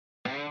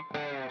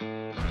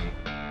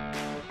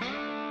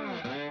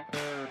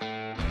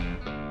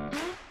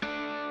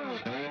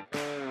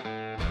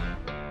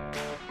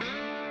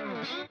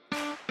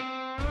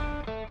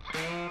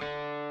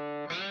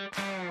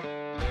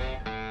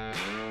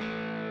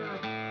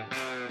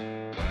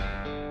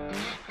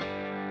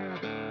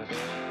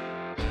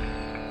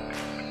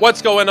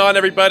What's going on,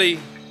 everybody?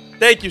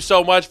 Thank you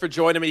so much for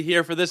joining me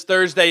here for this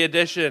Thursday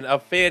edition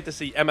of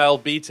Fantasy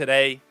MLB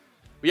Today.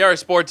 We are a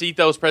Sports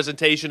Ethos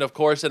presentation, of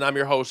course, and I'm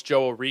your host,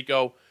 Joe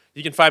Orico.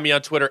 You can find me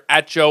on Twitter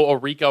at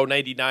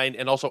JoeOrico99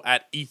 and also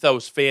at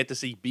Ethos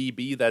Fantasy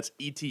BB. That's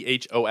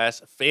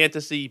ETHOS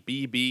Fantasy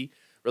BB.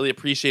 Really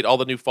appreciate all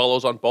the new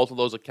follows on both of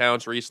those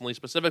accounts recently,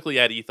 specifically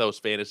at Ethos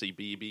Fantasy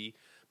BB,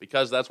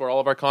 because that's where all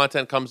of our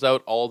content comes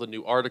out, all the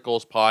new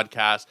articles,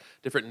 podcasts,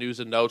 different news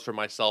and notes from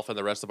myself and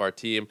the rest of our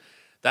team.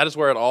 That is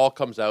where it all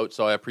comes out,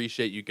 so I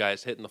appreciate you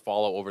guys hitting the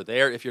follow over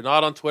there. If you're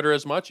not on Twitter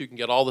as much, you can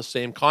get all the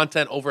same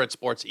content over at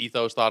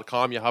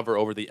sportsethos.com. You hover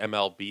over the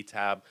MLB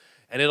tab,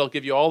 and it'll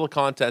give you all the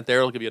content there.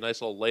 It'll give you a nice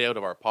little layout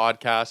of our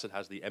podcast. It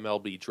has the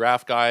MLB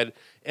draft guide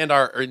and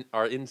our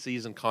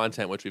in-season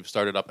content, which we've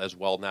started up as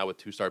well now with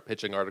two-start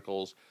pitching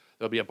articles.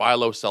 There'll be a buy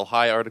low, sell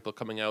high article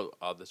coming out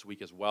this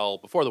week as well,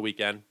 before the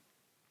weekend.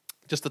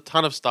 Just a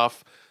ton of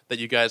stuff that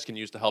you guys can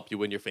use to help you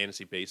win your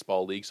fantasy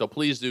baseball league. So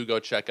please do go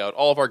check out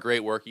all of our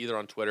great work, either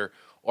on Twitter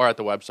or at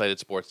the website at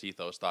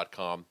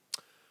sportsethos.com.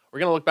 We're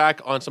going to look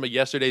back on some of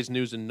yesterday's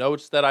news and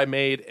notes that I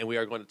made, and we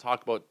are going to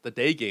talk about the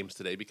day games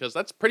today, because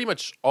that's pretty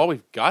much all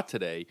we've got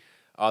today.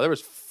 There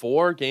was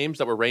 4 games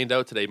that were rained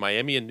out today: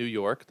 Miami and New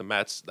York, the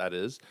Mets, that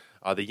is,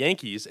 the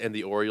Yankees and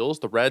the Orioles,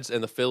 the Reds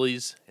and the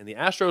Phillies, and the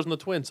Astros and the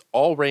Twins,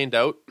 all rained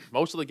out.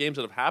 Most of the games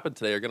that have happened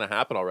today are going to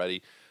happen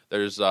already.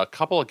 There's a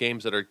couple of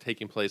games that are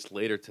taking place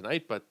later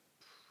tonight, but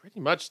pretty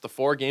much the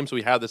 4 games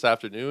we had this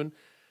afternoon,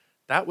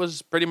 that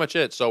was pretty much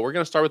it. So we're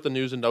going to start with the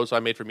news and notes I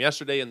made from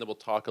yesterday, and then we'll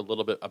talk a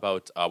little bit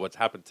about what's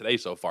happened today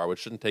so far, which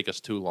shouldn't take us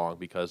too long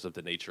because of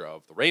the nature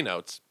of the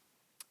rainouts.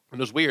 And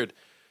it was weird.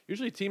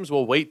 Usually teams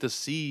will wait to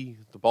see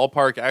the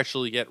ballpark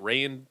actually get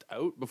rained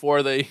out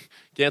before they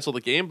cancel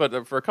the game,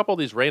 but for a couple of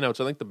these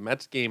rainouts, I think the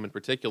Mets game in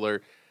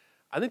particular,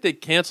 I think they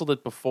canceled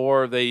it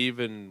before they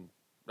even...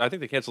 I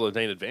think they canceled it a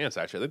day in advance,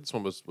 actually. I think this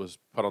one was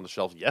put on the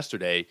shelf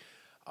yesterday,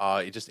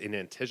 just in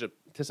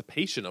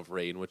anticipation of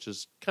rain, which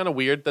is kind of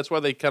weird. That's why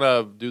they kind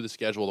of do the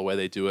schedule the way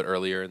they do it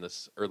early in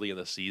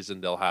the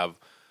season. They'll have,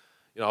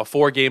 a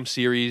 4-game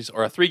series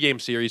or a 3-game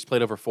series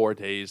played over 4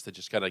 days to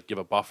just kind of give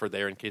a buffer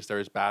there in case there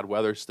is bad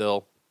weather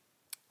still.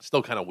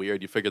 Still kind of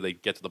weird. You figure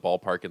they'd get to the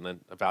ballpark and then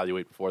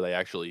evaluate before they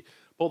actually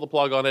pull the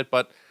plug on it,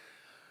 but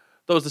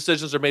those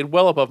decisions are made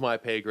well above my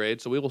pay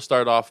grade, so we will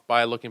start off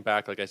by looking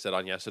back, like I said,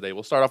 on yesterday.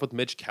 We'll start off with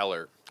Mitch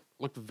Keller.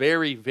 Looked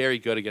very, very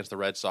good against the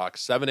Red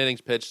Sox. 7 innings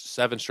pitched,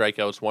 7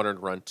 strikeouts, 1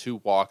 earned run, 2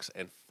 walks,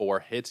 and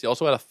 4 hits. He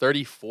also had a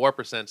 34%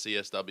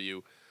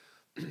 CSW.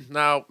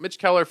 Now, Mitch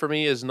Keller, for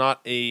me, is not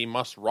a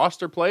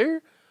must-roster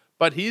player,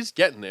 but he's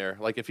getting there.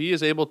 Like, if he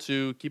is able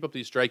to keep up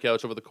these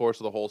strikeouts over the course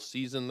of the whole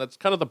season, that's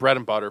kind of the bread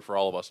and butter for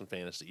all of us in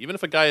fantasy. Even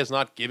if a guy is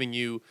not giving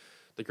you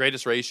the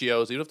greatest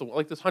ratios, even if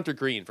like this Hunter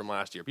Green from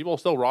last year. People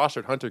still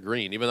rostered Hunter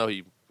Green, even though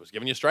he was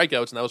giving you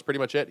strikeouts, and that was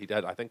pretty much it. He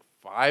had, I think,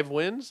 5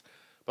 wins,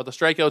 but the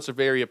strikeouts are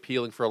very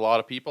appealing for a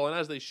lot of people, and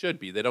as they should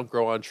be. They don't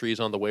grow on trees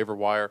on the waiver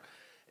wire,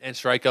 and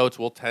strikeouts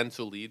will tend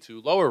to lead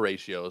to lower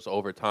ratios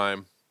over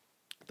time.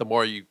 The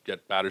more you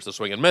get batters to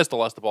swing and miss, the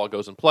less the ball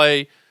goes in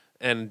play,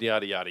 and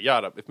yada, yada,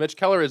 yada. If Mitch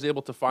Keller is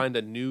able to find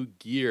a new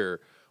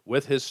gear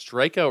with his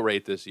strikeout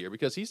rate this year,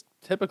 because he's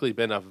typically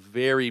been a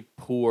very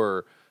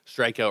poor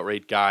strikeout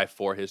rate guy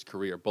for his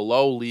career,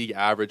 below league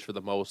average for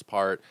the most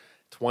part,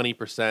 20%,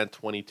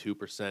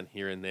 22%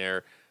 here and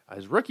there.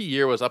 His rookie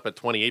year was up at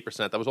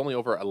 28%. That was only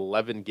over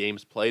 11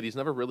 games played. He's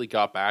never really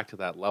got back to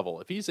that level.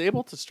 If he's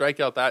able to strike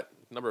out that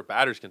number of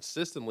batters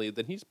consistently,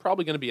 then he's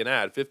probably going to be an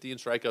ad. 15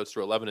 strikeouts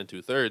through 11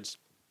 2/3.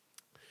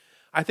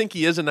 I think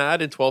he is an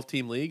ad in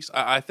 12-team leagues.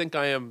 I think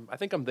I'm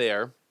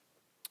there,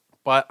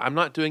 but I'm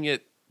not doing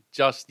it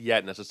just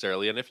yet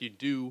necessarily. And if you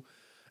do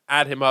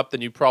add him up,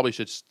 then you probably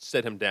should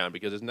sit him down,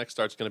 because his next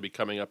start's going to be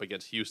coming up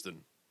against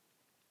Houston.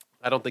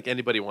 I don't think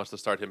anybody wants to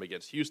start him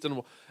against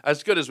Houston.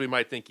 As good as we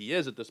might think he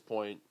is at this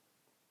point,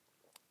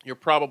 you're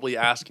probably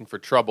asking for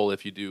trouble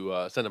if you do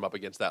send him up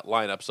against that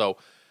lineup. So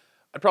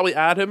I'd probably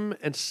add him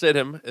and sit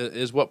him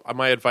is what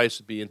my advice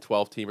would be in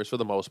 12-teamers for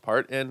the most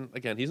part. And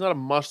again, he's not a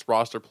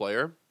must-roster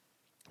player.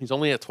 He's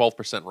only at 12%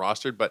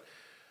 rostered, but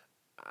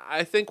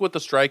I think with the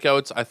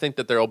strikeouts, I think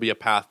that there will be a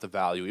path to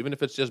value, even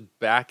if it's just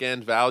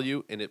back-end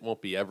value, and it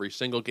won't be every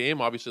single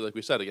game. Obviously, like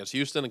we said, against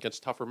Houston,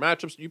 against tougher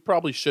matchups, you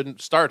probably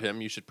shouldn't start him.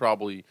 You should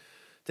probably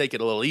take it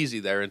a little easy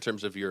there in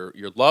terms of your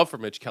love for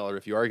Mitch Keller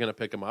if you are going to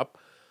pick him up.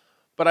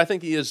 But I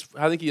think he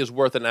is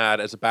worth an ad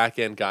as a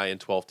back-end guy in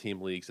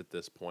 12-team leagues at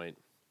this point.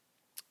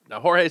 Now,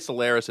 Jorge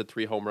Soler had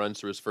 3 home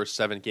runs through his first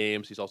 7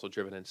 games. He's also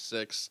driven in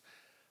 6.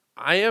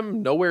 I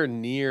am nowhere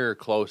near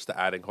close to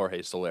adding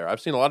Jorge Soler.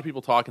 I've seen a lot of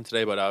people talking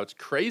today about how it's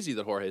crazy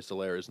that Jorge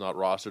Soler is not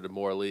rostered in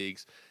more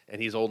leagues,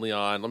 and he's only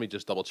on, let me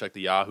just double-check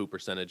the Yahoo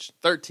percentage,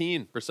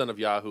 13% of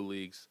Yahoo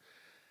leagues.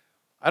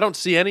 I don't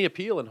see any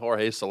appeal in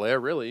Jorge Soler,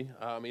 really.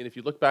 I mean, if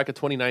you look back at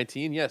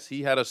 2019, yes,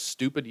 he had a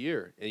stupid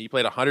year. And he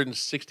played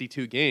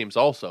 162 games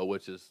also,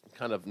 which is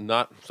kind of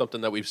not something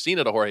that we've seen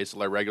at a Jorge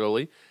Soler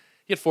regularly.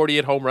 He had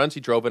 48 home runs. He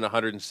drove in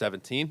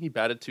 117. He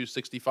batted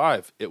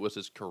 .265. It was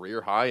his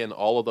career high in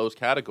all of those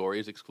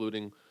categories,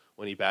 excluding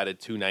when he batted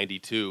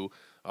 .292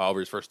 over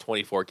his first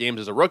 24 games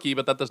as a rookie,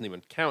 but that doesn't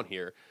even count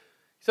here.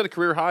 He's had a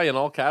career high in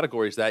all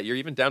categories that year,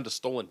 even down to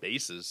stolen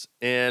bases,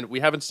 and we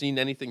haven't seen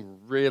anything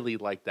really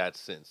like that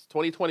since.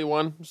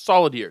 2021,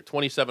 solid year,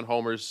 27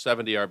 homers,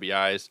 70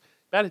 RBIs,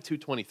 batted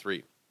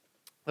 .223.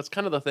 That's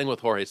kind of the thing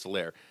with Jorge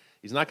Soler.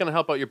 He's not going to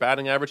help out your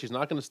batting average. He's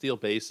not going to steal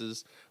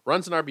bases.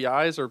 Runs and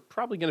RBIs are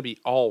probably going to be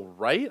all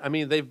right. I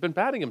mean, they've been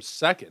batting him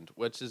second,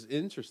 which is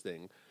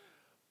interesting.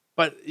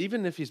 But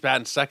even if he's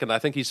batting second, I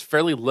think he's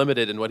fairly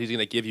limited in what he's going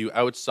to give you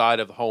outside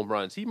of the home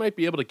runs. He might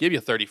be able to give you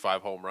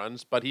 35 home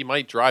runs, but he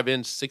might drive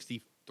in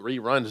 63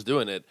 runs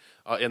doing it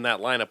in that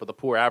lineup with a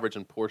poor average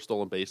and poor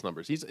stolen base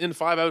numbers. He's in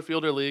 5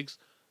 outfielder leagues.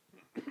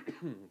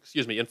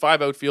 Excuse me, in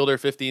 5 outfielder,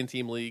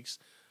 15-team leagues.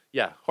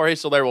 Yeah, Jorge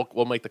Soler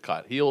will make the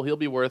cut. He'll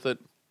be worth it.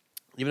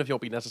 Even if you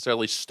won't be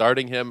necessarily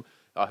starting him,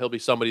 he'll be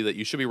somebody that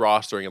you should be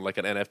rostering in like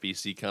an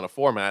NFBC kind of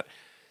format.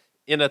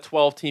 In a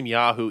 12-team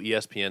Yahoo,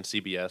 ESPN,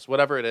 CBS,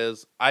 whatever it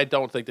is, I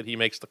don't think that he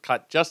makes the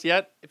cut just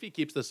yet. If he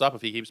keeps this up,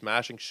 if he keeps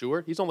mashing,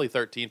 sure. He's only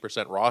 13%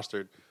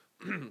 rostered,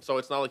 so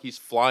it's not like he's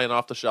flying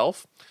off the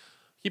shelf.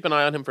 Keep an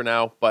eye on him for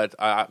now, but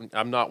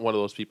I'm not one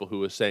of those people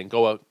who is saying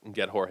go out and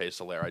get Jorge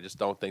Soler. I just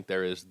don't think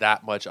there is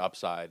that much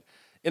upside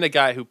in a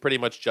guy who pretty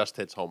much just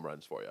hits home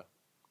runs for you.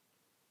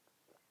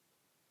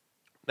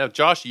 Now,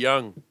 Josh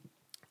Young,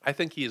 I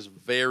think he is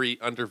very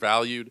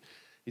undervalued.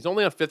 He's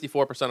only on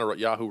 54% of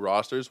Yahoo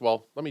rosters.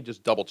 Well, let me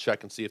just double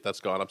check and see if that's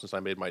gone up since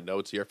I made my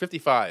notes here.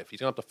 55. He's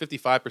gone up to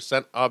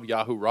 55% of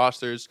Yahoo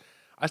rosters.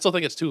 I still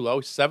think it's too low.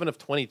 7 of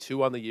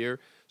 22 on the year.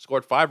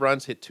 Scored 5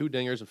 runs, hit 2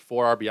 dingers, and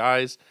 4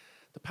 RBIs.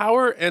 The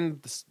power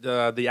and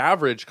the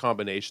average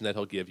combination that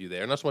he'll give you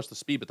there, not so much the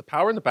speed, but the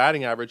power and the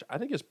batting average, I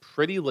think is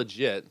pretty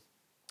legit.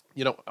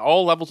 You know,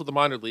 all levels of the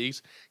minor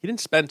leagues, he didn't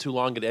spend too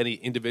long at any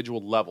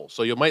individual level.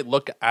 So you might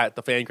look at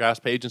the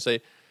Fangraphs page and say,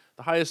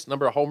 the highest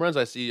number of home runs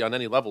I see on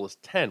any level is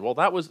 10. Well,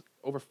 that was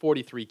over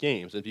 43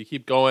 games. If you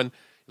keep going,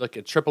 look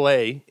at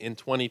AAA in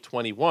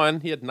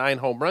 2021, he had 9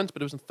 home runs,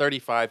 but it was in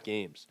 35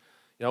 games.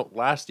 You know,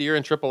 last year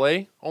in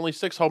AAA, only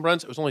 6 home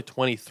runs. It was only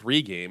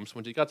 23 games.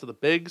 When he got to the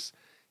bigs,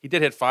 he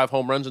did hit 5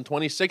 home runs in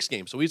 26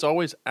 games. So he's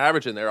always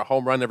averaging there a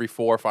home run every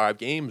 4 or 5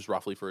 games,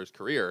 roughly, for his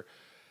career.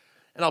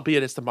 And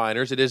albeit it's the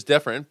minors, it is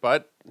different,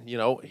 but, you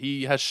know,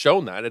 he has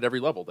shown that at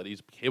every level, that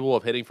he's capable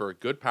of hitting for a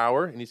good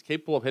power, and he's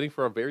capable of hitting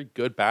for a very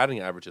good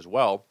batting average as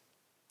well.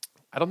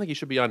 I don't think he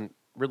should be on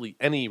really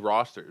any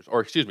rosters,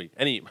 or excuse me,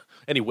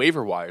 any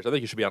waiver wires. I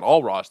think he should be on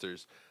all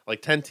rosters,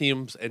 like 10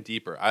 teams and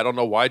deeper. I don't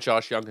know why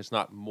Josh Young is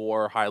not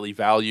more highly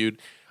valued.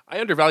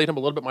 I undervalued him a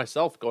little bit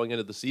myself going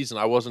into the season.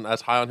 I wasn't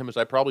as high on him as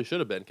I probably should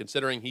have been,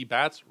 considering he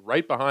bats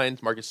right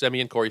behind Marcus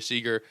Semien, Corey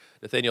Seager,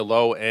 Nathaniel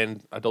Lowe,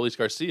 and Adolis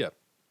Garcia.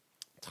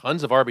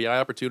 Tons of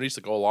RBI opportunities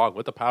to go along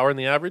with the power and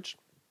the average.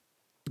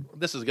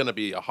 This is going to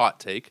be a hot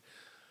take.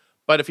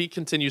 But if he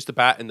continues to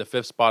bat in the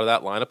 5th spot of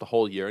that lineup the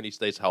whole year and he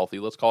stays healthy,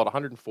 let's call it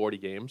 140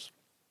 games,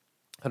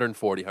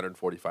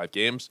 145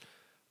 games,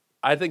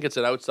 I think it's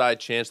an outside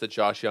chance that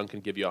Josh Young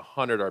can give you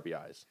 100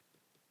 RBIs.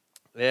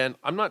 And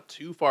I'm not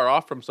too far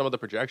off from some of the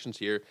projections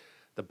here.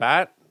 The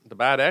Bat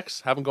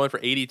X have him going for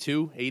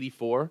 82,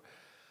 84.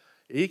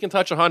 He can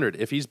touch 100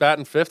 if he's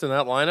batting 5th in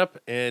that lineup,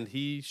 and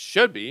he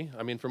should be.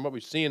 I mean, from what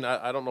we've seen,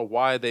 I don't know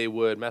why they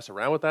would mess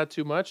around with that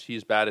too much.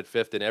 He's batted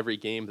 5th in every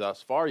game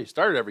thus far. He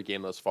started every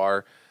game thus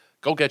far.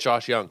 Go get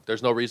Josh Young.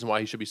 There's no reason why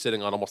he should be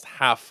sitting on almost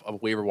half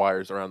of waiver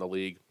wires around the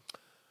league.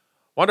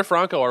 Wander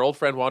Franco, our old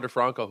friend Wander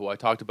Franco, who I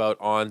talked about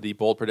on the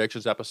Bold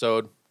Predictions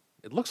episode,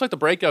 it looks like the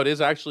breakout is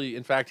actually,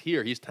 in fact,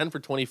 here. He's 10 for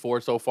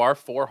 24 so far,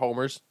 4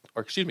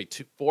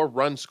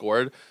 runs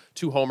scored,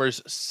 2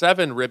 homers,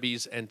 7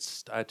 ribbies,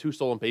 and 2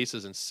 stolen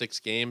bases in 6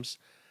 games.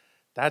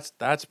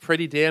 That's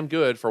pretty damn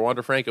good for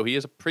Wander Franco. He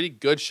is a pretty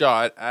good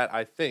shot at,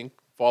 I think,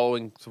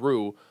 following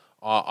through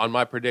on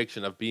my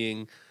prediction of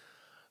being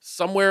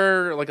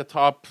somewhere like a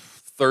top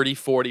 30,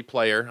 40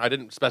 player. I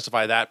didn't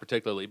specify that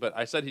particularly, but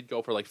I said he'd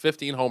go for like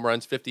 15 home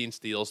runs, 15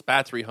 steals,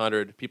 bat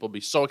 300. People would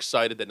be so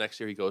excited that next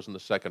year he goes in the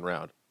 2nd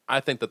round. I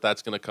think that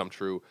that's going to come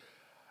true.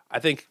 I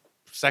think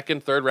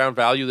 2nd, 3rd round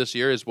value this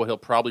year is what he'll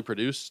probably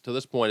produce. To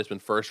this point, it's been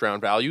 1st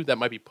round value. That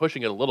might be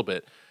pushing it a little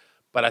bit.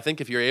 But I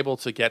think if you're able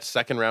to get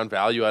 2nd round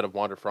value out of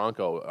Wander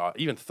Franco,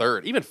 even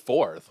 3rd, even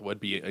 4th would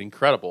be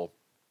incredible.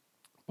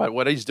 But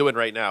what he's doing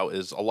right now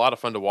is a lot of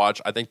fun to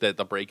watch. I think that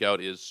the breakout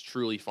is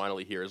truly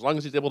finally here. As long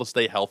as he's able to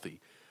stay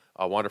healthy,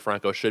 Wander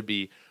Franco should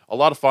be a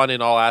lot of fun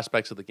in all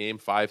aspects of the game,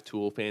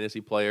 5-tool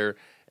fantasy player.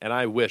 And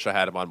I wish I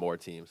had him on more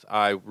teams.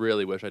 I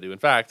really wish I do. In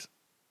fact,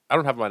 I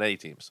don't have him on any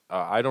teams.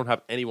 I don't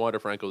have any Wander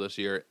Franco this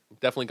year.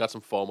 Definitely got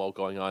some FOMO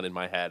going on in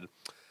my head.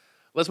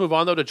 Let's move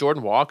on, though, to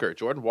Jordan Walker.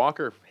 Jordan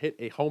Walker hit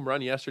a home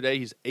run yesterday.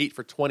 He's 8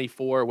 for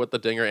 24 with the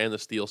dinger and the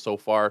steal so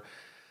far.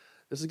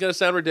 This is going to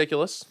sound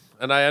ridiculous,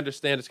 and I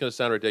understand it's going to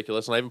sound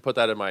ridiculous, and I even put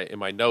that in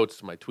my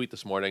notes, my tweet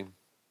this morning.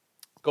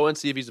 Go and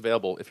see if he's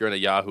available if you're in a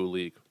Yahoo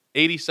league.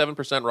 87%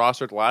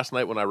 rostered last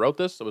night when I wrote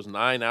this. It was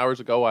 9 hours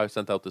ago I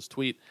sent out this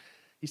tweet.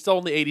 He's still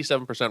only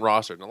 87%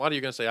 rostered. And a lot of you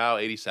are going to say,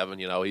 87,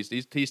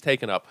 he's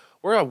taken up.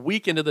 We're a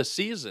week into the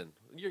season.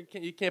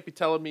 You can't be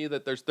telling me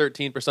that there's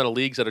 13% of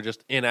leagues that are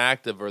just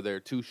inactive or they're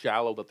too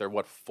shallow that they're,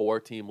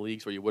 4-team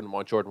leagues where you wouldn't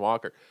want Jordan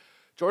Walker.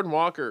 Jordan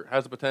Walker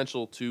has the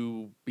potential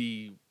to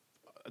be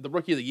the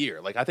rookie of the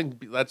year. Like, I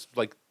think that's,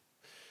 like,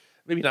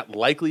 maybe not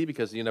likely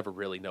because you never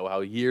really know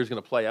how a year is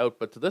going to play out.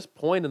 But to this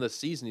point in the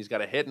season, he's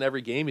got a hit in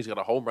every game. He's got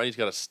a home run. He's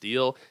got a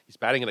steal. He's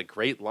batting in a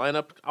great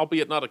lineup,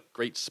 albeit not a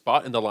great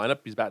spot in the lineup.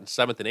 He's batting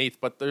 7th and 8th,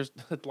 but the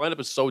lineup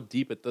is so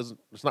deep there's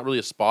not really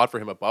a spot for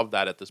him above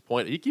that at this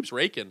point. He keeps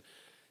raking.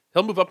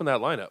 He'll move up in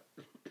that lineup,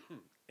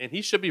 and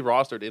he should be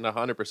rostered in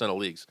 100% of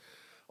leagues.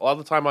 A lot of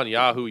the time on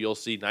Yahoo, you'll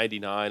see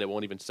 99. It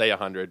won't even say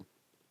 100.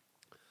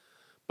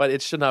 But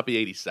it should not be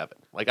 87.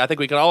 Like, I think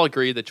we can all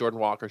agree that Jordan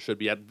Walker should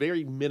be at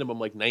very minimum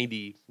like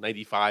 90,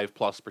 95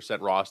 plus %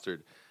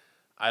 rostered.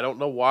 I don't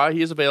know why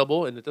he is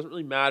available, and it doesn't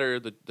really matter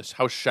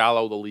how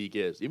shallow the league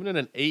is. Even in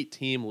an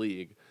 8-team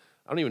league,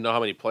 I don't even know how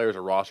many players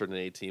are rostered in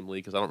an 8-team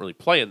league because I don't really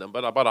play in them,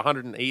 but about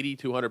 180,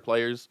 200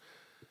 players,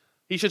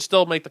 he should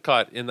still make the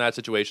cut in that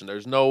situation.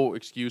 There's no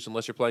excuse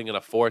unless you're playing in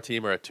a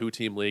 4-team or a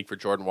 2-team league for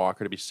Jordan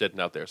Walker to be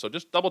sitting out there. So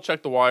just double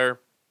check the wire.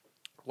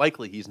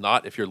 Likely he's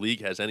not. If your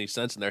league has any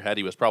sense in their head,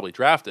 he was probably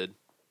drafted.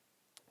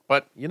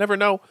 But you never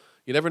know.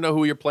 You never know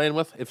who you're playing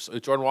with. If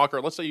Jordan Walker,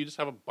 let's say you just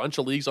have a bunch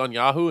of leagues on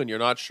Yahoo and you're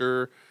not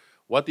sure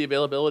what the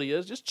availability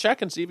is, just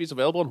check and see if he's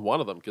available in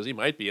one of them because he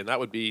might be, and that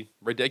would be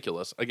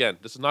ridiculous. Again,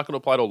 this is not going to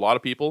apply to a lot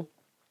of people,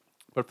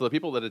 but for the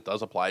people that it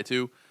does apply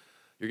to,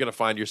 you're going to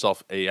find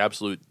yourself a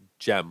absolute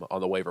gem on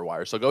the waiver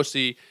wire. So go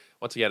see,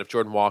 once again, if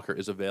Jordan Walker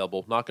is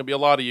available. Not going to be a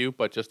lot of you,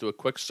 but just do a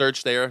quick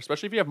search there,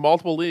 especially if you have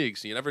multiple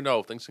leagues. You never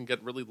know. Things can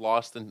get really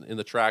lost in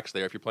the tracks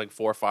there if you're playing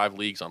 4 or 5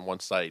 leagues on one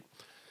site.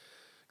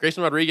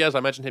 Grayson Rodriguez, I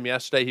mentioned him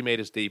yesterday. He made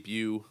his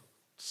debut.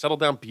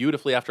 Settled down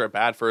beautifully after a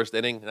bad first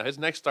inning. Now his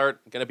next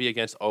start going to be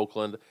against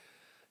Oakland.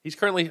 He's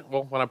currently,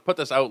 well, when I put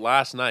this out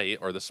last night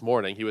or this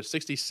morning, he was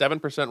 67%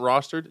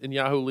 rostered in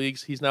Yahoo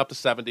leagues. He's now up to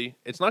 70.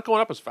 It's not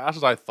going up as fast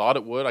as I thought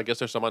it would. I guess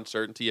there's some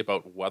uncertainty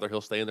about whether he'll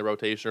stay in the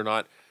rotation or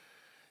not.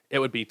 It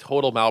would be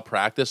total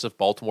malpractice if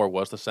Baltimore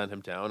was to send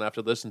him down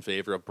after this in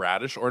favor of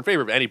Bradish or in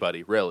favor of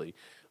anybody, really.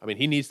 I mean,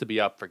 he needs to be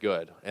up for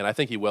good, and I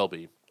think he will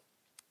be,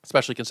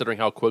 especially considering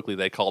how quickly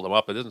they called him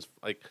up. It isn't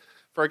like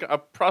for a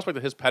prospect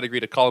of his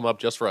pedigree to call him up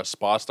just for a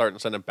spot start and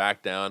send him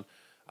back down.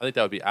 I think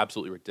that would be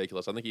absolutely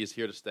ridiculous. I think he's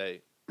here to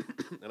stay.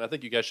 And I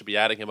think you guys should be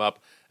adding him up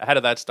ahead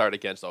of that start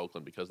against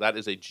Oakland because that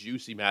is a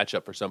juicy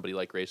matchup for somebody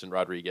like Grayson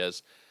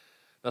Rodriguez.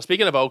 Now,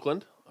 speaking of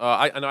Oakland,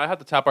 I know I have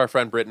to tap our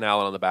friend Britton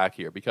Allen on the back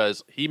here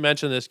because he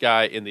mentioned this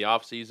guy in the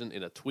offseason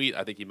in a tweet.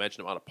 I think he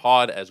mentioned him on a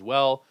pod as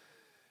well.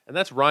 And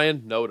that's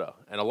Ryan Noda.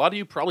 And a lot of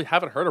you probably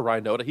haven't heard of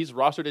Ryan Noda. He's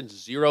rostered in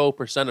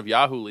 0% of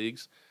Yahoo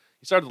leagues.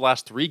 He started the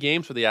last 3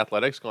 games for the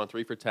Athletics, gone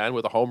 3 for 10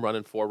 with a home run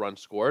and 4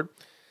 runs scored.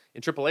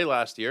 In AAA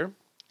last year,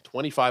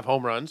 25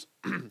 home runs,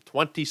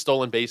 20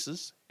 stolen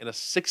bases, and a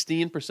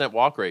 16%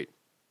 walk rate.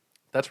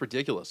 That's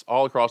ridiculous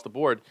all across the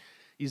board.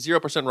 He's 0%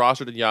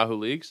 rostered in Yahoo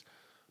leagues,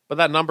 but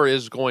that number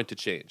is going to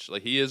change.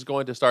 Like, he is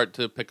going to start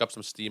to pick up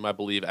some steam, I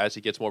believe, as he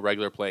gets more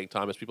regular playing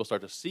time, as people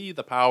start to see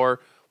the power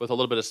with a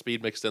little bit of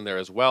speed mixed in there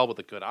as well, with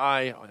a good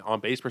eye on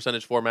base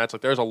percentage formats.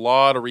 Like, there's a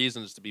lot of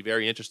reasons to be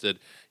very interested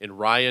in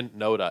Ryan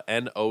Noda,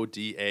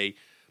 N-O-D-A.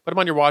 Put him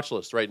on your watch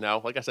list right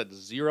now. Like I said,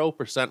 0%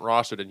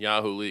 rostered in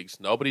Yahoo leagues.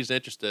 Nobody's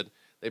interested.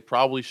 They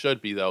probably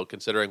should be, though,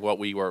 considering what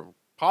we were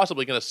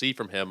possibly going to see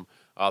from him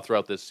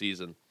throughout this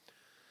season.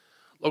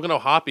 Logan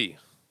O'Hoppe,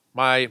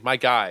 my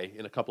guy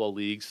in a couple of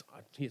leagues.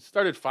 He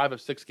started 5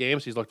 of 6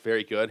 games. He's looked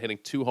very good, hitting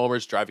 2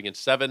 homers, driving in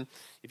 7.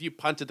 If you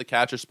punted the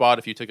catcher spot,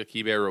 if you took a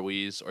Keibert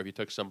Ruiz, or if you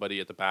took somebody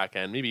at the back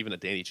end, maybe even a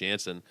Danny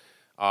Jansen,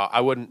 I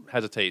wouldn't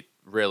hesitate,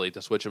 really,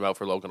 to switch him out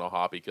for Logan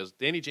O'Hoppe because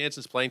Danny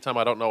Jansen's playing time,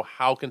 I don't know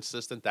how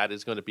consistent that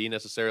is going to be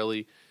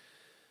necessarily.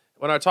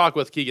 When I talked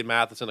with Keegan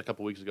Matheson a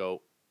couple weeks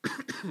ago,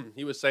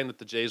 he was saying that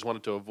the Jays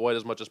wanted to avoid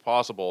as much as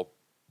possible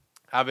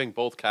having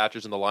both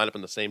catchers in the lineup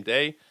in the same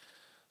day.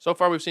 So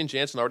far, we've seen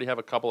Jansen already have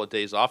a couple of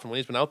days off, and when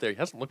he's been out there, he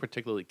hasn't looked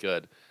particularly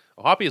good.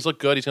 O'Hoppe has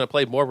looked good. He's going to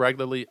play more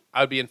regularly.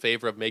 I would be in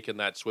favor of making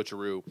that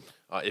switcheroo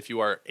if you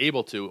are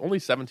able to. Only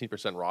 17%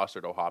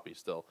 rostered O'Hoppe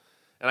still.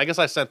 And I guess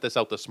I sent this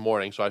out this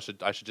morning, so I should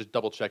just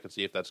double-check and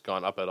see if that's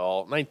gone up at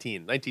all.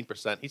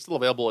 19%. He's still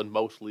available in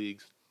most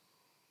leagues.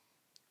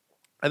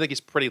 I think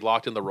he's pretty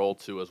locked in the role,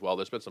 too, as well.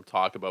 There's been some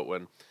talk about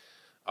when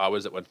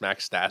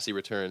Max Stassi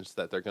returns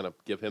that they're going to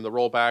give him the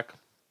role back.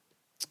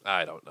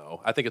 I don't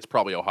know. I think it's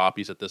probably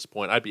O'Hoppe's at this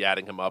point. I'd be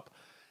adding him up.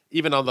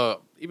 Even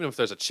if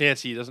there's a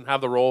chance he doesn't have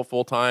the role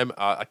full-time,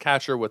 a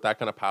catcher with that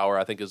kind of power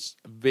I think is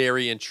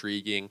very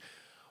intriguing.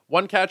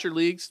 One catcher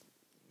leagues,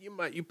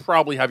 you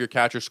probably have your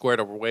catcher squared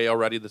away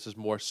already. This is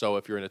more so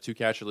if you're in a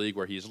 2-catcher league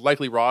where he's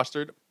likely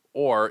rostered,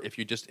 or if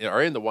you just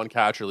are in the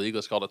 1-catcher league,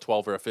 let's call it a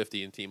 12 or a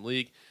 15-team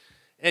league,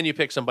 and you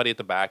pick somebody at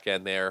the back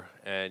end there,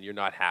 and you're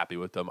not happy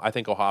with them. I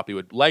think O'Hoppe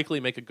would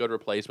likely make a good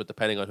replacement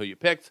depending on who you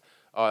picked.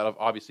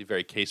 Obviously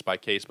very case by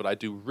case, but I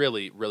do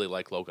really, really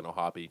like Logan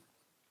O'Hoppe.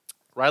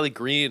 Riley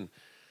Green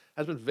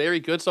has been very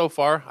good so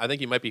far. I think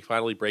he might be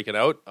finally breaking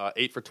out.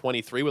 8 for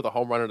 23 with a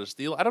home run and a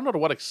steal. I don't know to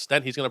what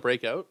extent he's going to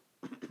break out.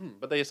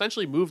 but they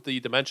essentially moved the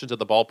dimensions of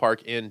the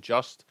ballpark in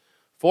just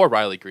for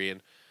Riley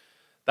Green.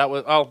 That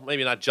was, well,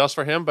 maybe not just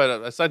for him,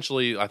 but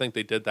essentially I think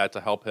they did that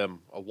to help him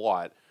a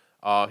lot.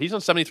 He's on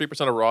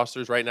 73% of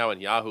rosters right now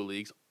in Yahoo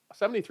leagues.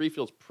 73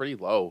 feels pretty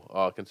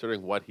low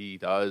considering what he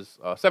does.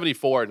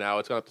 74 now,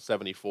 it's gone up to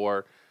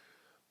 74.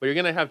 But you're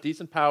going to have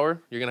decent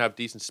power. You're going to have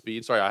decent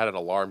speed. Sorry, I had an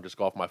alarm just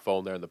go off my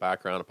phone there in the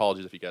background.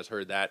 Apologies if you guys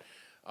heard that.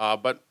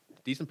 But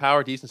decent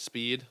power, decent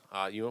speed.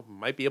 You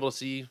might be able to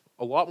see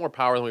a lot more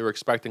power than we were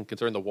expecting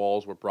considering the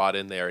walls were brought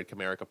in there in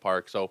Comerica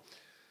Park. So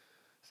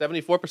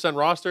 74%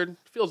 rostered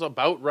feels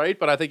about right,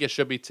 but I think it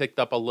should be ticked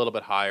up a little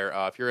bit higher.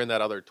 If you're in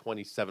that other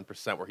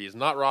 27% where he's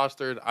not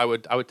rostered, I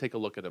would take a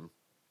look at him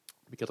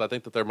because I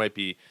think that there might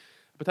be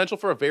potential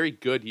for a very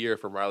good year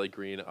from Riley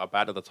Green,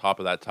 bat at the top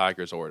of that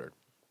Tigers order.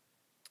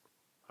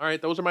 All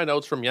right, those are my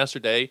notes from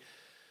yesterday.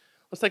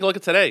 Let's take a look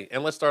at today,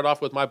 and let's start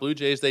off with my Blue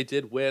Jays. They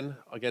did win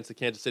against the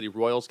Kansas City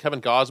Royals.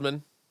 Kevin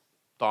Gausman,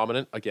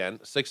 dominant again.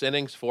 6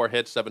 innings, 4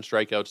 hits, 7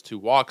 strikeouts, 2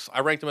 walks. I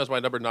ranked him as my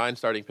number 9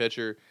 starting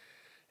pitcher,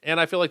 and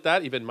I feel like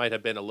that even might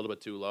have been a little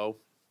bit too low.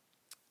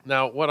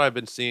 Now, what I've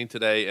been seeing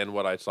today and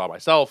what I saw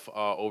myself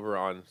over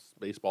on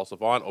Baseball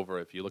Savant, over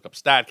if you look up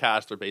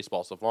StatCast or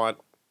Baseball Savant,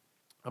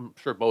 I'm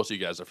sure most of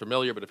you guys are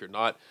familiar, but if you're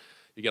not,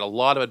 you get a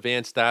lot of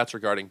advanced stats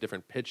regarding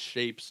different pitch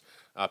shapes,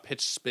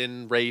 pitch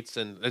spin rates,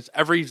 and it's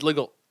every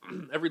little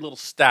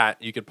stat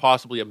you could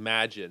possibly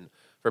imagine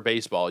for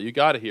baseball. You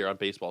got it here on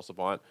Baseball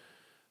Savant.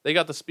 They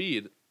got the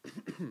speed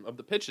of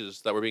the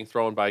pitches that were being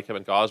thrown by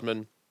Kevin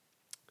Gausman.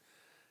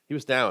 He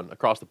was down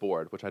across the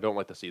board, which I don't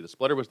like to see. The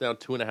splitter was down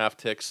 2.5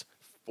 ticks.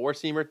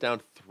 Four-seamer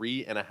down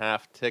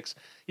 3.5 ticks.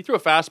 He threw a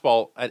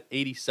fastball at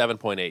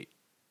 87.8.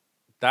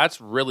 That's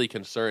really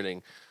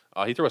concerning.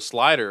 He threw a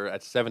slider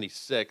at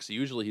 76.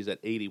 Usually he's at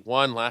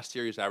 81. Last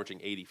year he was averaging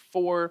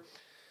 84.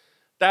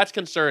 That's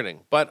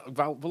concerning. But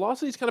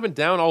velocity's kind of been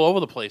down all over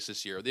the place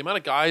this year. The amount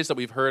of guys that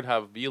we've heard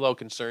have velo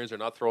concerns or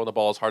not throwing the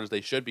ball as hard as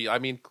they should be. I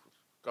mean,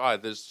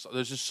 God, there's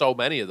just so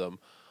many of them.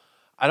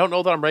 I don't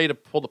know that I'm ready to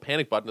pull the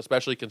panic button,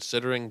 especially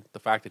considering the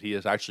fact that he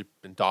has actually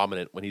been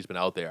dominant when he's been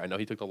out there. I know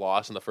he took the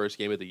loss in the first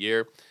game of the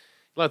year.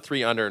 He had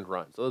 3 unearned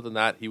runs. Other than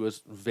that, he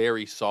was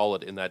very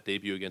solid in that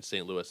debut against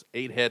St. Louis.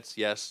 8 hits,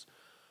 yes.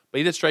 But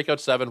he did strike out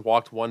 7,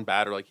 walked 1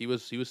 batter. Like he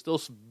was still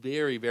a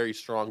very, very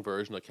strong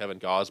version of Kevin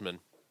Gausman.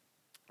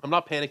 I'm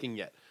not panicking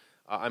yet.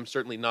 I'm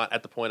certainly not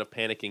at the point of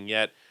panicking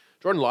yet.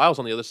 Jordan Lyles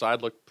on the other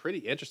side looked pretty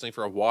interesting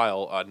for a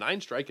while. 9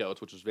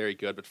 strikeouts, which was very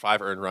good, but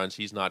 5 earned runs.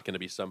 He's not going to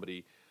be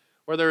somebody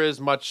where there is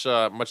much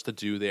to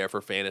do there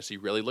for fantasy,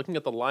 really. Looking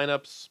at the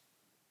lineups,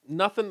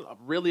 nothing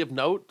really of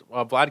note.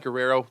 Vlad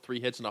Guerrero, 3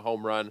 hits and a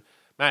home run.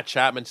 Matt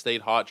Chapman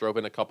stayed hot, drove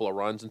in a couple of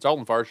runs. And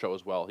Dalton Varsho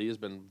as well. He has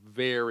been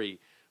very,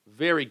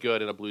 very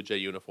good in a Blue Jay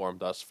uniform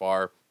thus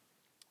far.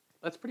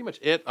 That's pretty much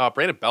it.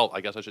 Brandon Belt,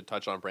 I guess I should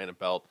touch on Brandon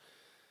Belt.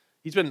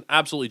 He's been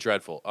absolutely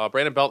dreadful.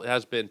 Brandon Belt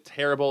has been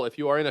terrible. If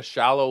you are in a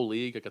shallow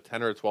league, like a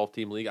 10 or a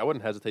 12-team league, I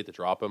wouldn't hesitate to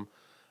drop him.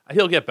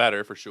 He'll get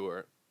better for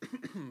sure.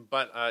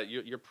 But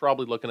you're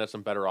probably looking at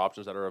some better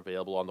options that are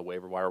available on the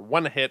waiver wire.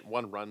 1 hit,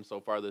 1 run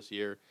so far this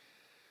year.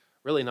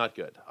 Really not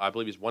good. I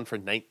believe he's 1 for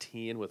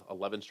 19 with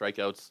 11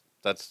 strikeouts.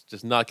 That's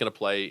just not going to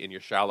play in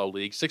your shallow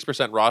league.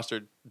 6%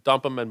 rostered.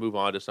 Dump him and move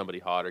on to somebody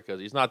hotter because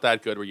he's not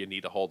that good where you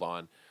need to hold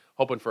on,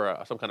 hoping for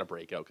some kind of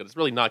breakout because it's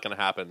really not going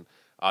to happen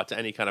to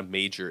any kind of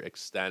major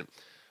extent.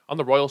 On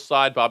the Royals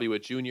side, Bobby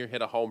Witt Jr.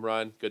 hit a home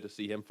run. Good to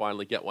see him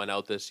finally get one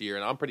out this year.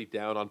 And I'm pretty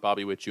down on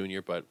Bobby Witt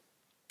Jr., but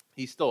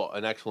he's still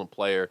an excellent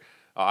player.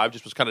 I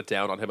just was kind of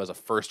down on him as a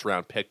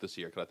first-round pick this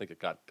year because I think it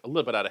got a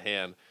little bit out of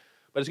hand.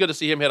 But it's good to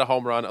see him hit a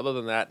home run. Other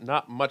than that,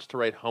 not much to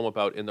write home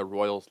about in the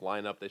Royals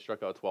lineup. They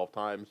struck out 12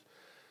 times.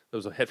 There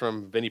was a hit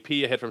from Vinny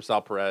P, a hit from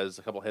Sal Perez,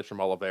 a couple hits from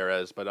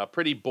Olivares, but a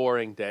pretty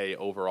boring day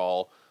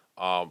overall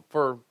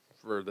for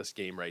this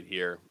game right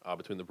here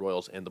between the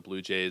Royals and the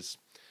Blue Jays.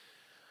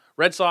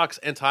 Red Sox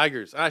and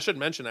Tigers. And I should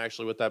mention,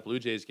 actually, with that Blue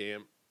Jays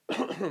game,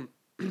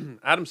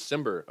 Adam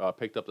Simber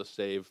picked up the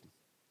save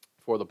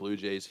for the Blue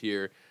Jays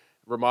here.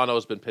 Romano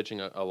has been pitching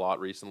a lot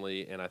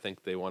recently, and I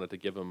think they wanted to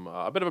give him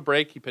a bit of a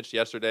break. He pitched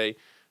yesterday,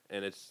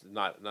 and it's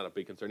not a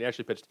big concern. He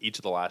actually pitched each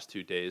of the last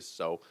 2 days,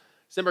 so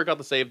Simber got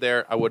the save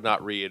there. I would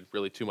not read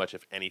really too much,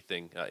 if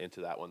anything,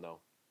 into that one, though.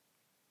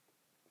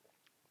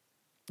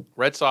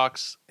 Red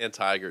Sox and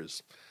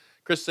Tigers.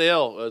 Chris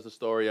Sale is the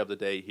story of the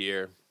day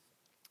here.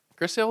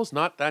 Chris Sale is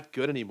not that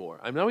good anymore.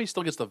 I know he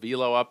still gets the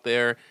velo up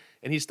there,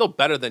 and he's still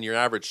better than your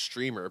average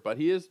streamer, but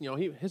he is,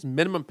 his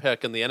minimum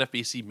pick in the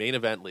NFBC main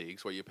event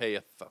leagues where you pay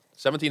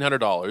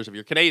 $1,700. If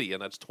you're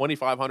Canadian, that's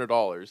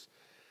 $2,500.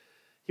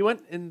 He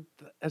went in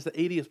as the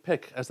 80th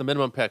pick, as the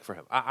minimum pick for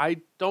him.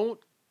 I don't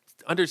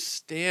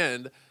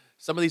understand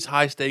some of these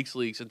high stakes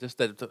leagues and just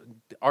the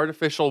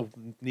artificial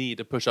need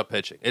to push up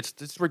pitching.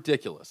 It's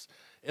ridiculous.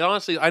 And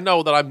honestly, I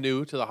know that I'm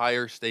new to the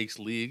higher stakes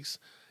leagues,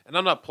 and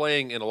I'm not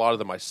playing in a lot of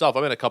them myself.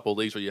 I'm in a couple of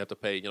leagues where you have to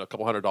pay, a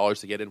couple $100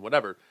 to get in,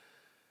 whatever.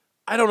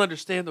 I don't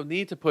understand the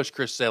need to push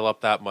Chris Sale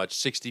up that much,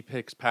 60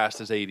 picks past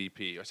his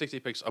ADP, or 60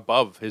 picks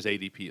above his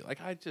ADP.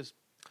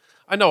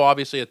 I know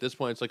obviously at this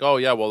point it's like, oh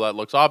yeah, well that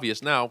looks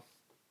obvious now.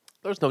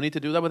 There's no need to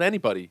do that with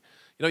anybody.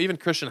 Even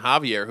Christian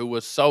Javier, who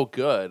was so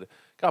good,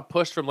 got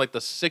pushed from like the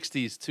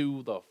 60s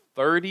to the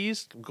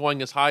 30s,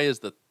 going as high as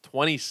the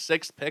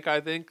 26th pick,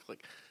 I think.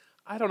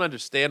 I don't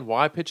understand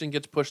why pitching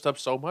gets pushed up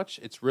so much.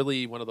 It's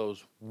really one of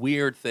those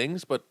weird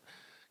things, but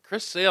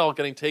Chris Sale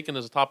getting taken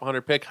as a top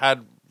 100 pick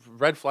had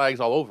red flags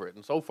all over it.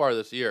 And so far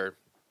this year,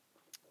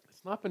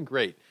 it's not been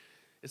great.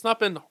 It's not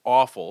been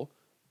awful,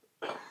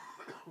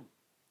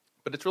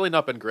 but it's really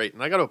not been great.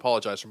 And I got to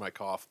apologize for my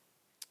cough.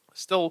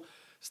 Still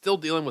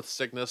dealing with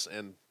sickness,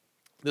 and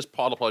this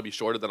pod will probably be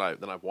shorter than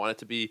I want it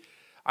to be.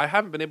 I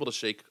haven't been able to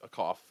shake a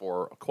cough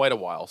for quite a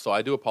while, so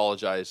I do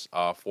apologize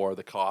for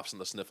the coughs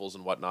and the sniffles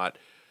and whatnot.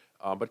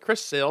 But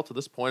Chris Sale, to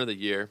this point of the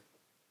year,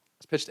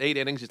 has pitched 8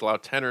 innings. He's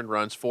allowed 10 earned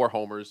runs, 4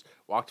 homers,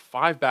 walked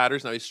 5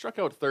 batters. Now, he struck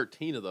out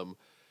 13 of them.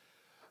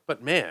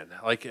 But, man,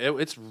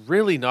 it's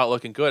really not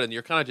looking good, and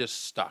you're kind of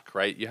just stuck,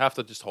 right? You have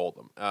to just hold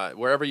him.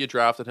 Wherever you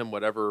drafted him,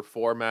 whatever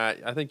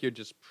format, I think you're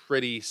just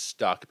pretty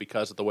stuck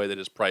because of the way that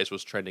his price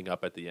was trending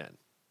up at the end.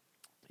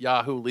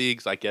 Yahoo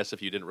leagues, I guess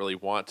if you didn't really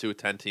want to, a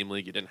 10-team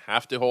league, you didn't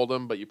have to hold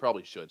him, but you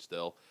probably should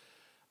still.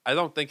 I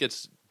don't think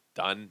it's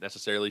done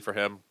necessarily for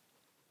him.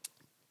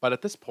 But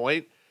at this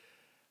point,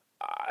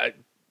 I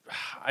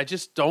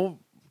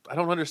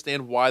don't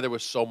understand why there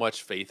was so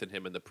much faith in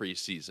him in the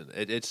preseason.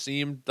 It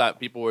seemed that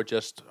people were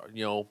just,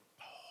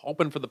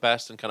 hoping for the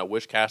best and kind of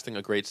wish casting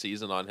a great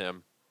season on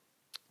him.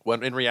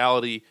 When in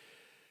reality, he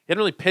hadn't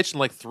really pitched in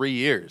like 3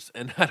 years.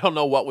 And I don't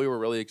know what we were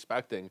really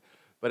expecting,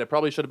 but it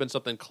probably should have been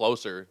something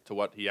closer to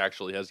what he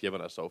actually has given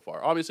us so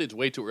far. Obviously, it's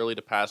way too early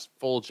to pass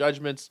full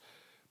judgments,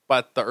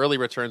 but the early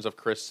returns of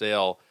Chris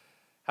Sale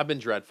have been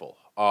dreadful.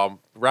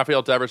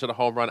 Rafael Devers hit a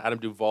home run. Adam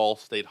Duvall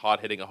stayed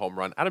hot hitting a home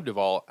run. Adam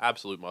Duvall,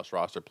 absolute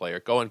must-roster player.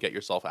 Go and get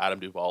yourself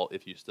Adam Duvall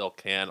if you still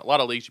can. A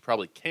lot of leagues you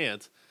probably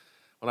can't.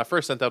 When I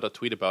first sent out a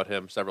tweet about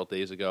him several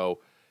days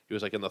ago, he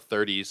was like in the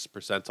 30s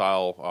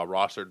percentile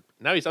rostered.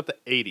 Now he's up to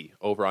 80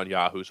 over on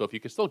Yahoo. So if you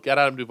can still get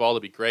Adam Duvall,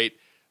 that'd be great.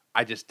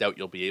 I just doubt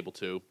you'll be able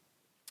to.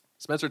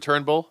 Spencer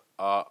Turnbull,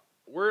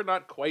 we're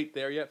not quite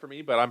there yet for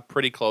me, but I'm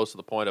pretty close to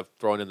the point of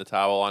throwing in the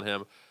towel on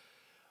him.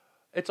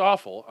 It's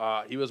awful.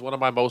 He was one of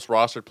my most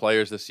rostered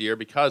players this year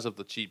because of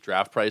the cheap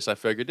draft price. I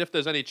figured if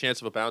there's any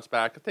chance of a bounce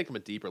back, I'd take him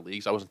in deeper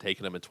leagues. I wasn't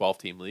taking him in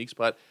 12-team leagues,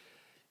 but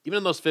even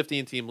in those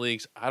 15-team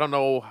leagues, I don't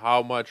know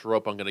how much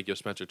rope I'm going to give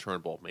Spencer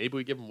Turnbull. Maybe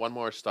we give him one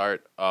more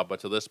start, but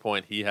to this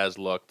point, he has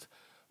looked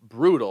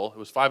brutal. It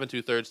was 5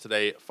 2/3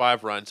 today,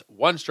 5 runs,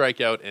 1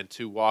 strikeout, and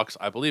 2 walks.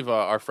 I believe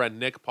our friend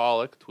Nick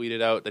Pollock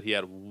tweeted out that he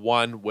had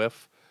one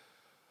whiff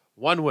in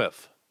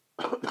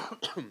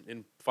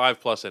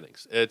 5+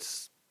 innings.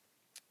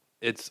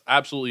 It's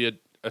absolutely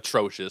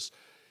atrocious.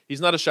 He's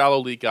not a shallow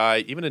league guy.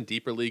 Even in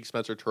deeper leagues,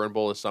 Spencer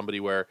Turnbull is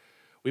somebody where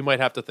we might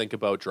have to think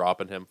about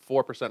dropping him.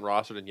 4%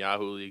 rostered in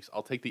Yahoo leagues.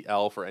 I'll take the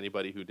L for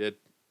anybody who did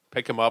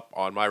pick him up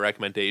on my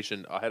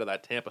recommendation ahead of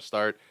that Tampa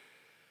start.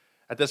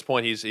 At this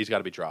point, he's got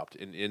to be dropped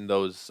in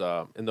those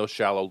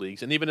shallow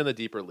leagues and even in the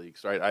deeper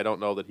leagues. Right? I don't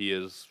know that he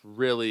is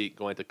really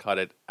going to cut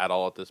it at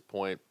all at this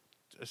point.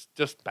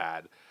 Just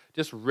bad,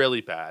 just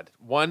really bad.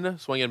 1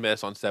 swing and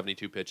miss on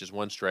 72 pitches,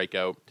 1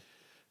 strikeout.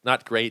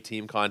 Not great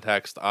team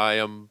context.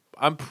 I'm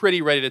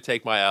pretty ready to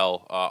take my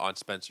L on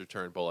Spencer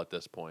Turnbull at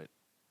this point.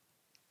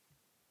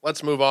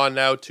 Let's move on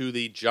now to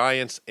the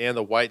Giants and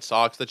the White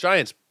Sox. The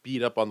Giants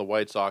beat up on the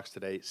White Sox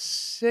today,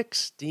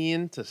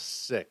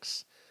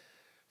 16-6.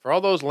 For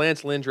all those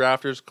Lance Lynn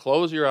drafters,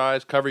 close your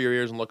eyes, cover your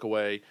ears, and look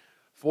away.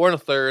 4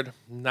 1/3,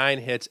 9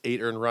 hits,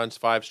 8 earned runs,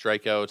 5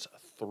 strikeouts,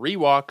 3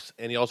 walks,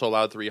 and he also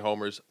allowed 3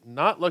 homers.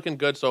 Not looking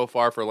good so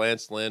far for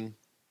Lance Lynn,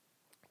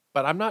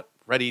 but I'm not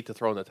ready to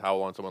throw in the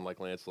towel on someone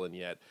like Lance Lynn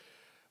yet.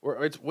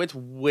 It's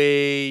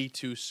way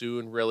too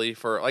soon, really,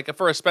 for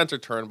a Spencer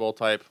Turnbull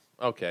type.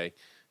 Okay,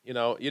 you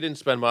didn't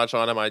spend much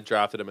on him. I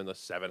drafted him in the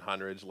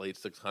 700s, late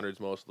 600s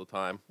most of the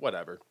time.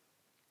 Whatever.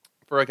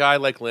 For a guy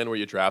like Lynn, where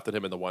you drafted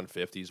him in the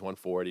 150s,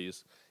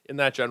 140s, in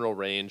that general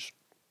range,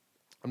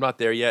 I'm not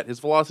there yet.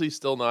 His velocity's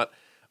still not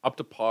up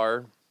to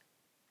par.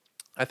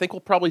 I think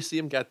we'll probably see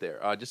him get there.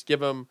 Just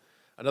give him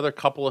another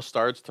couple of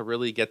starts to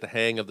really get the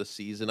hang of the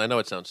season. I know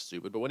it sounds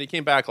stupid, but when he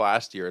came back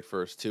last year at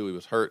first too, he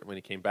was hurt. When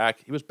he came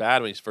back, he was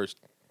bad when he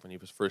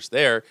was first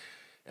there,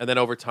 and then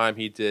over time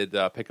he did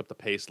pick up the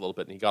pace a little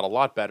bit, and he got a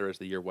lot better as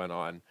the year went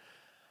on.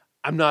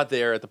 I'm not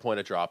there at the point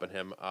of dropping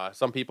him.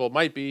 Some people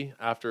might be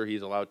after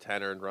he's allowed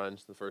 10 earned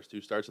runs the first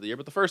 2 starts of the year,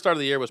 but the first start of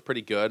the year was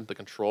pretty good. The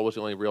control was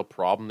the only real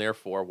problem there.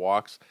 4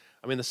 walks.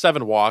 I mean, the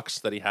 7 walks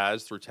that he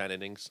has through 10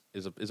 innings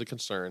is a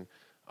concern.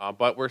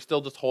 But we're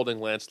still just holding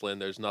Lance Lynn.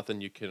 There's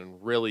nothing you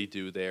can really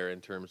do there in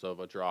terms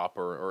of a drop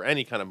or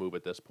any kind of move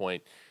at this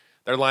point.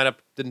 Their lineup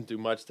didn't do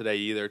much today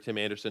either. Tim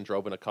Anderson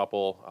drove in a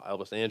couple.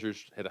 Elvis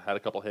Andrews had a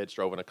couple hits,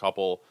 drove in a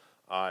couple.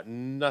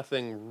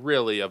 Nothing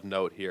really of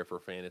note here for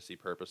fantasy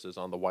purposes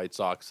on the White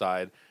Sox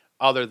side,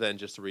 other than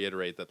just to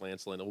reiterate that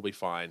Lance Lynn will be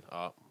fine.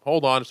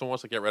 Hold on. If someone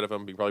wants to get rid of him,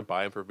 you can probably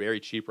buy him for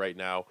very cheap right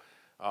now.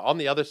 On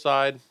the other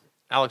side,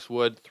 Alex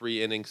Wood,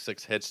 3 innings,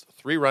 6 hits,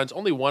 3 runs,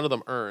 only 1 of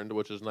them earned,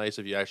 which is nice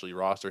if you actually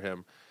roster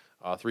him.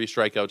 3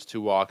 strikeouts, 2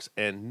 walks,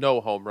 and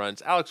no home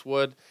runs. Alex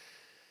Wood,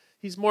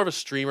 He's more of a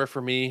streamer for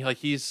me. Like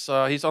he's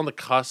on the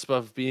cusp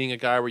of being a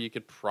guy where you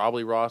could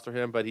probably roster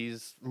him, but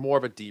he's more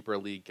of a deeper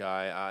league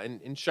guy.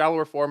 In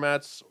shallower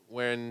formats,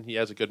 when he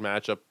has a good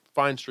matchup,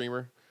 fine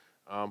streamer.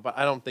 But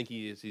I don't think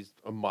he's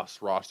a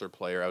must roster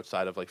player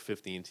outside of like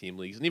 15 team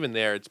leagues, and even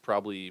there, it's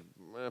probably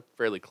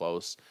fairly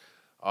close.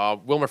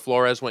 Wilmer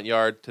Flores went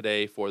yard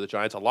today for the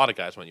Giants. A lot of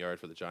guys went yard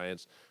for the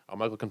Giants.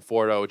 Michael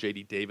Conforto,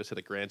 J.D. Davis hit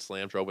a grand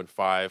slam, drove in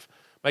 5.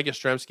 Mike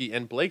Yastrzemski,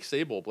 and Blake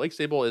Sable. Blake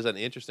Sable is an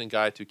interesting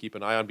guy to keep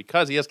an eye on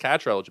because he has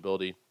catcher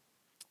eligibility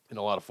in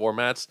a lot of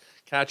formats,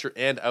 catcher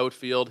and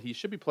outfield. He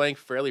should be playing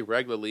fairly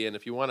regularly, and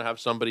if you want to have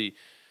somebody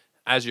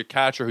as your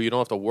catcher who you don't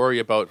have to worry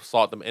about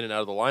slot them in and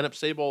out of the lineup,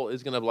 Sable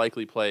is going to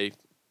likely play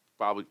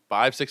probably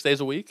 5-6 days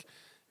a week,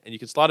 and you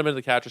can slot him into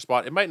the catcher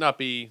spot. It might not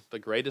be the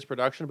greatest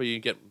production, but you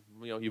get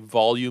you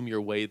volume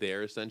your way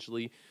there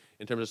essentially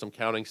in terms of some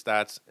counting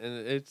stats,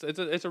 and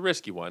it's a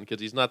risky one because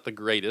he's not the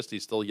greatest.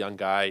 He's still a young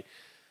guy.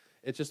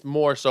 It's just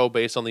more so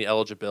based on the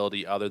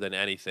eligibility other than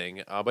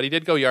anything. But he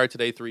did go yard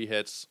today, 3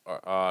 hits,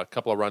 a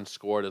couple of runs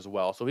scored as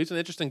well. So he's an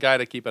interesting guy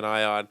to keep an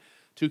eye on.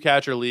 2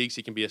 catcher leagues,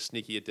 he can be a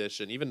sneaky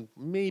addition, even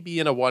maybe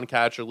in a 1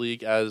 catcher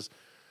league as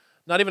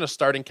not even a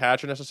starting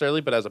catcher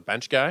necessarily, but as a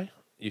bench guy.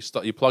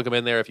 You plug him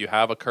in there if you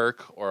have a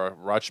Kirk or a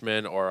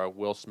Rutschman or a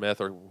Will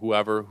Smith or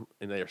whoever,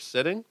 and they are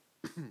sitting.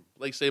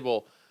 Blake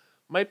Sable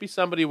might be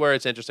somebody where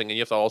it's interesting, and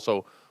you have to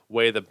also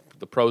weigh the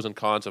pros and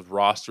cons of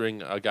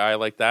rostering a guy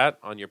like that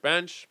on your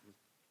bench.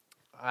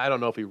 I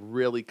don't know if he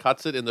really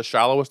cuts it in the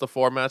shallowest of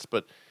formats,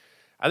 but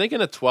I think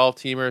in a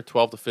 12-teamer,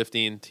 12 to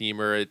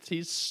 15-teamer,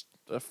 he's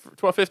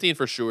 12, 15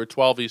 for sure.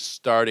 12, he's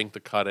starting to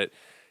cut it,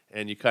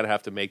 and you kind of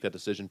have to make that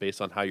decision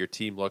based on how your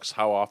team looks,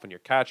 how often your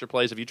catcher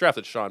plays. If you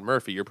drafted Sean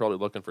Murphy, you're probably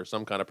looking for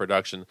some kind of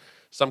production,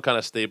 some kind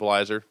of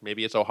stabilizer.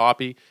 Maybe it's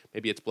O'Hoppe,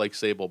 maybe it's Blake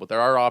Sable, but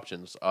there are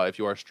options if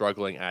you are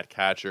struggling at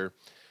catcher.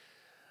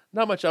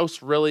 Not much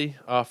else really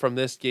from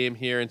this game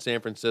here in San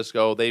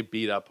Francisco. They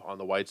beat up on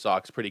the White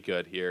Sox pretty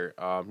good here.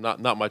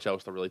 Not much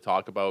else to really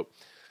talk about.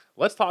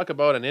 Let's talk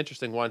about an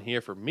interesting one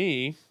here for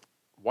me.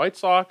 We're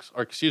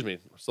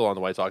still on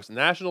the White Sox.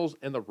 Nationals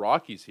and the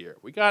Rockies here.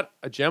 We got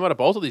a gem out of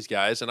both of these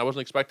guys, and I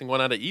wasn't expecting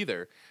one out of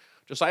either.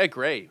 Josiah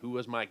Gray, who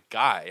was my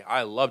guy.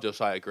 I love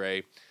Josiah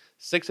Gray.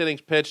 6 innings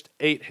pitched,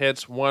 8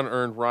 hits, 1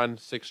 earned run,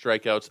 6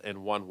 strikeouts, and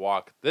 1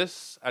 walk.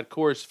 This at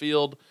Coors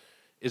Field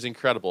is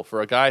incredible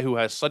for a guy who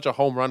has such a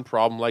home run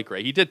problem like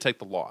Gray. He did take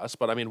the loss,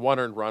 but 1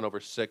 earned run over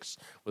 6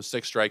 with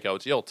 6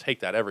 strikeouts. You'll take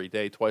that every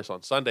day, twice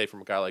on Sunday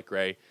from a guy like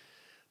Gray.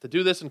 To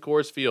do this in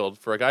Coors Field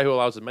for a guy who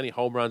allows as many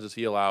home runs as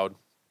he allowed,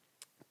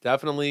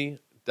 definitely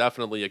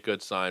a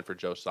good sign for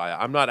Josiah.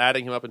 I'm not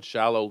adding him up in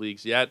shallow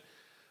leagues yet,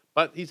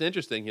 but he's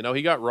interesting.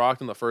 He got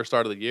rocked in the first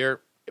start of the year.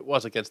 It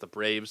was against the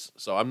Braves,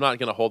 so I'm not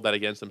going to hold that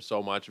against him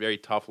so much. Very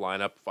tough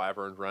lineup, 5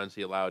 earned runs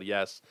he allowed,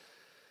 yes.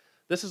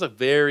 This is a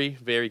very,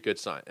 very good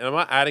sign. And I'm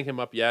not adding him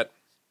up yet,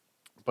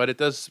 but it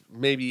does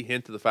maybe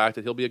hint to the fact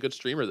that he'll be a good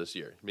streamer this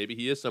year. Maybe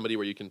he is somebody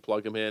where you can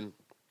plug him in,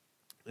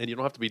 and you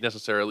don't have to be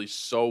necessarily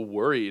so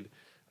worried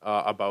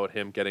about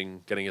him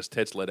getting his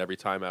tits lit every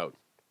time out.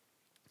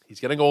 He's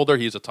getting older.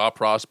 He's a top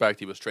prospect.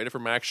 He was traded for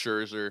Max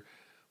Scherzer.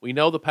 We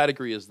know the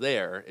pedigree is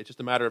there. It's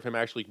just a matter of him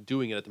actually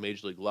doing it at the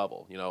major league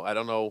level. I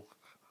don't know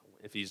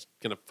if he's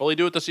going to fully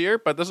do it this year,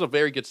 but this is a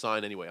very good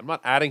sign anyway. I'm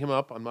not adding him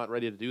up. I'm not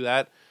ready to do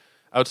that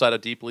outside of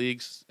deep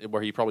leagues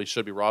where he probably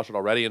should be rostered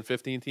already in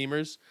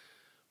 15-teamers.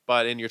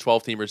 But in your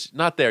 12-teamers,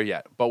 not there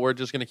yet. But we're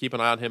just going to keep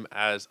an eye on him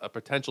as a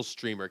potential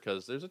streamer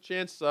because there's a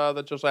chance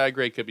that Josiah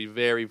Gray could be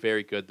very,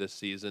 very good this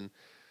season.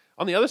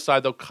 On the other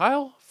side, though,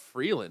 Kyle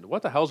Freeland.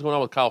 What the hell's going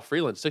on with Kyle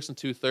Freeland? 6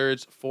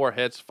 2/3, 4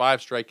 hits, 5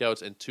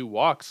 strikeouts, and 2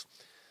 walks.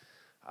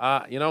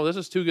 This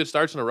is 2 good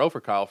starts in a row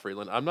for Kyle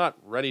Freeland. I'm not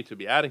ready to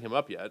be adding him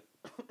up yet,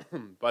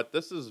 but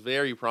this is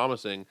very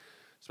promising,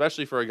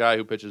 especially for a guy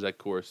who pitches at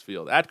Coors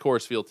Field. At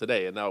Coors Field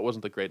today, and now it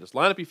wasn't the greatest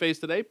lineup he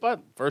faced today,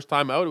 but first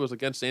time out, it was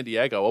against San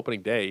Diego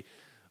opening day.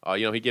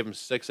 He gave him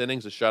 6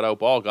 innings, a shutout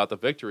ball, got the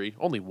victory.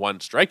 Only 1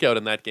 strikeout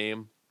in that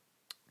game,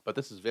 but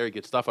this is very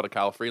good stuff out of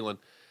Kyle Freeland.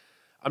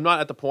 I'm not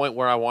at the point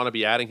where I want to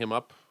be adding him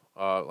up.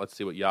 Let's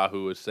see what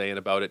Yahoo is saying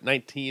about it.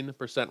 19%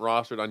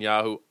 rostered on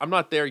Yahoo. I'm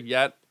not there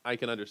yet. I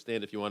can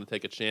understand if you want to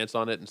take a chance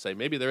on it and say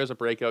maybe there is a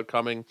breakout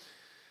coming.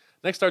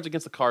 Next starts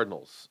against the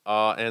Cardinals,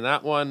 and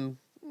that one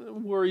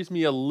worries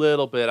me a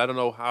little bit. I don't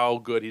know how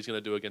good he's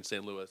going to do against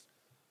St. Louis.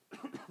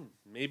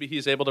 Maybe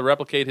he's able to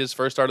replicate his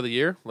first start of the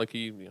year like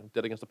he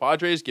did against the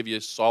Padres, give you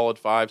a solid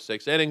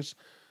 5-6 innings.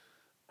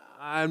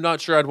 I'm not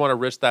sure I'd want to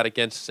risk that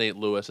against St.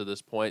 Louis at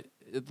this point.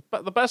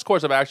 The best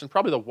course of action,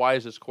 probably the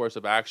wisest course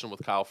of action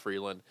with Kyle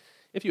Freeland,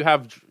 if you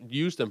have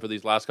used him for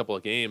these last couple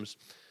of games,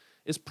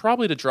 is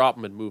probably to drop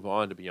him and move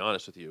on, to be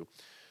honest with you.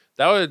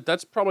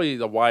 That's probably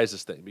the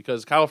wisest thing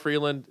because Kyle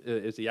Freeland,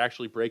 is he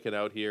actually breaking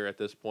out here at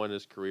this point in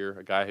his career?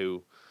 A guy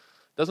who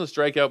doesn't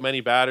strike out many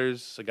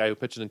batters, a guy who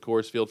pitches in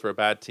Coors Field for a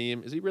bad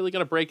team. Is he really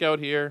going to break out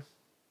here?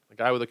 A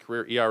guy with a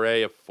career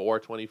ERA of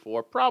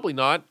 4.24? Probably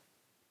not.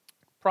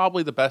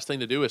 Probably the best thing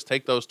to do is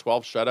take those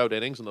 12 shutout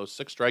innings and those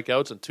 6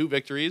 strikeouts and 2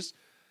 victories,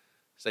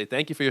 say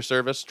thank you for your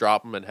service,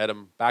 drop them, and head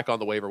them back on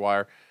the waiver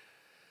wire.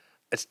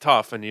 it's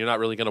tough, and you're not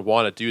really going to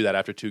want to do that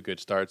after 2 good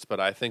starts. But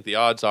I think the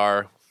odds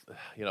are,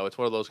 it's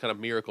one of those kind of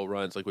miracle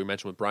runs like we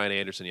mentioned with Brian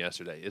Anderson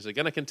yesterday. Is it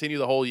going to continue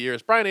the whole year?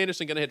 Is Brian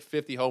Anderson going to hit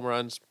 50 home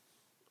runs?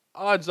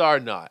 Odds are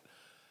not.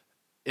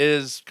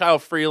 Is Kyle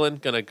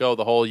Freeland going to go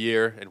the whole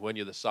year and win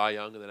you the Cy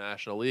Young in the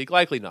National League?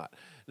 Likely not.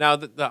 Now,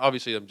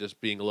 obviously, I'm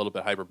just being a little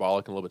bit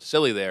hyperbolic and a little bit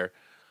silly there,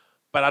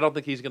 but I don't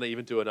think he's going to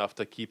even do enough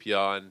to keep you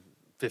on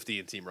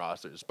 15-team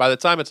rosters. By the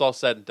time it's all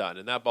said and done,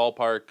 in that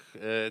ballpark,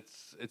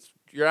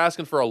 you're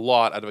asking for a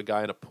lot out of a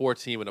guy in a poor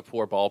team in a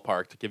poor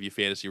ballpark to give you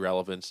fantasy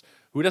relevance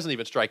who doesn't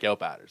even strike out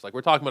batters. Like,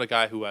 we're talking about a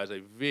guy who has a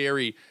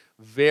very,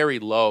 very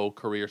low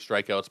career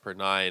strikeouts per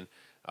 9.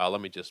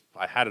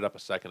 I had it up a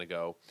second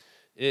ago.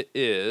 It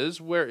is,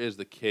 where is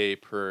the K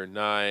per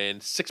 9?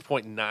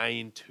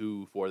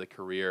 6.92 for the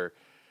career.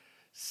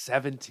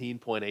 17.8%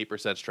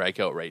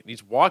 strikeout rate. And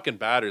he's walking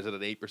batters at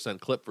an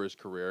 8% clip for his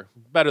career.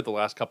 Better the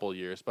last couple of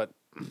years, but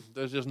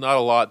there's just not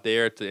a lot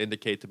there to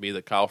indicate to me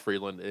that Kyle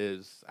Freeland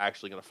is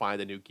actually going to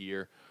find a new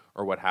gear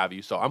or what have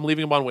you. So I'm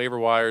leaving him on waiver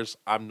wires.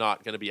 I'm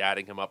not going to be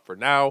adding him up for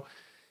now.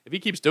 If he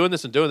keeps doing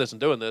this and doing this and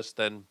doing this,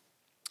 then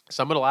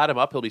someone will add him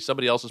up. He'll be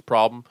somebody else's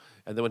problem.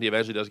 And then when he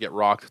eventually does get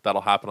rocked,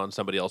 that'll happen on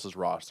somebody else's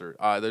roster.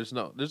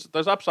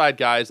 There's upside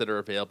guys that are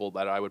available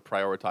that I would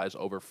prioritize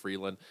over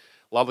Freeland.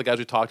 A lot of the guys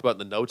we talked about in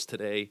the notes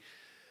today,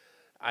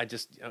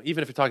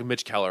 even if you're talking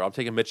Mitch Keller, I'm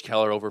taking Mitch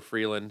Keller over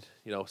Freeland.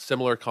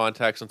 Similar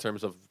context in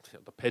terms of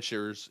the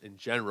pitchers in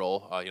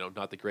general.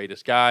 Not the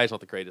greatest guys, not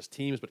the greatest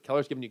teams, but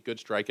Keller's giving you good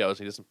strikeouts.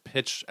 He doesn't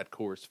pitch at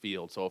Coors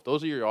Field. So if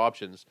those are your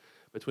options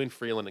between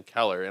Freeland and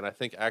Keller, and I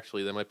think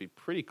actually they might be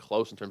pretty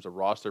close in terms of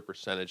roster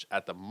percentage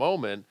at the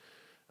moment.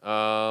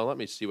 Let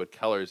me see what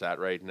Keller's at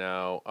right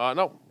now.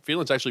 No,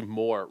 Freeland's actually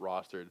more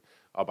rostered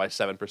by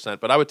 7%,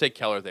 but I would take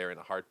Keller there in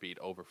a heartbeat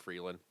over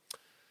Freeland.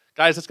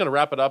 Guys, that's going to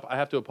wrap it up. I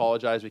have to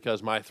apologize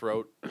because my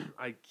throat,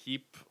 I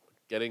keep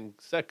getting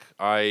sick.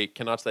 I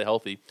cannot stay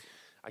healthy.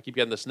 I keep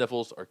getting the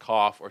sniffles or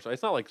cough. So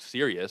it's not like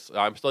serious.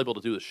 I'm still able to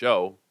do the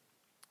show,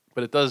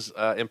 but it does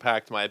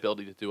impact my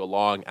ability to do a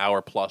long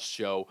hour-plus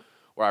show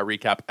where I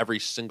recap every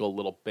single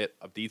little bit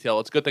of detail.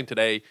 It's a good thing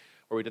today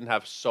where we didn't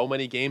have so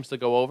many games to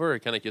go over.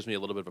 It kind of gives me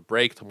a little bit of a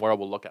break. Tomorrow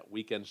we'll look at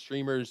weekend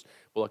streamers.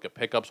 We'll look at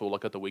pickups. We'll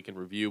look at the weekend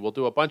review. We'll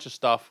do a bunch of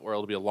stuff or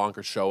it'll be a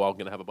longer show. I'm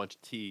going to have a bunch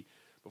of tea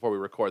before we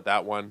record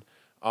that one.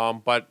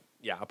 But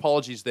yeah,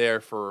 apologies there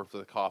for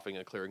the coughing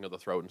and clearing of the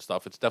throat and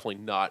stuff. It's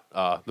definitely not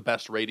the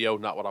best radio,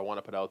 not what I want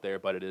to put out there,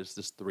 but it is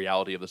just the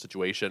reality of the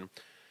situation.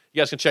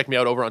 You guys can check me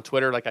out over on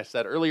Twitter, like I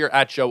said earlier,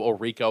 at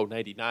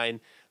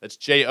JoeOrico99. That's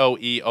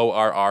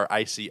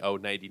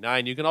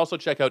JoeOrico99. You can also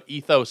check out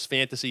Ethos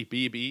Fantasy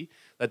BB.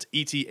 That's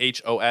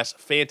ETHOS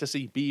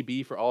Fantasy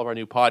BB for all of our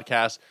new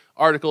podcasts,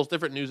 articles,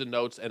 different news and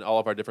notes, and all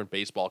of our different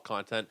baseball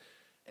content.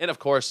 And, of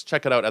course,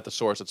 check it out at the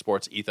source at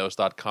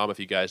sportsethos.com if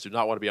you guys do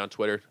not want to be on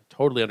Twitter.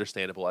 Totally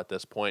understandable at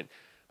this point.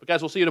 But,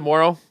 guys, we'll see you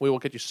tomorrow. We will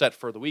get you set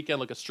for the weekend,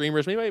 look at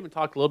streamers. We might even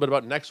talk a little bit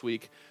about next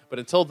week. But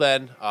until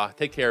then,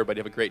 take care, everybody.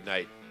 Have a great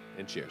night,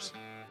 and cheers.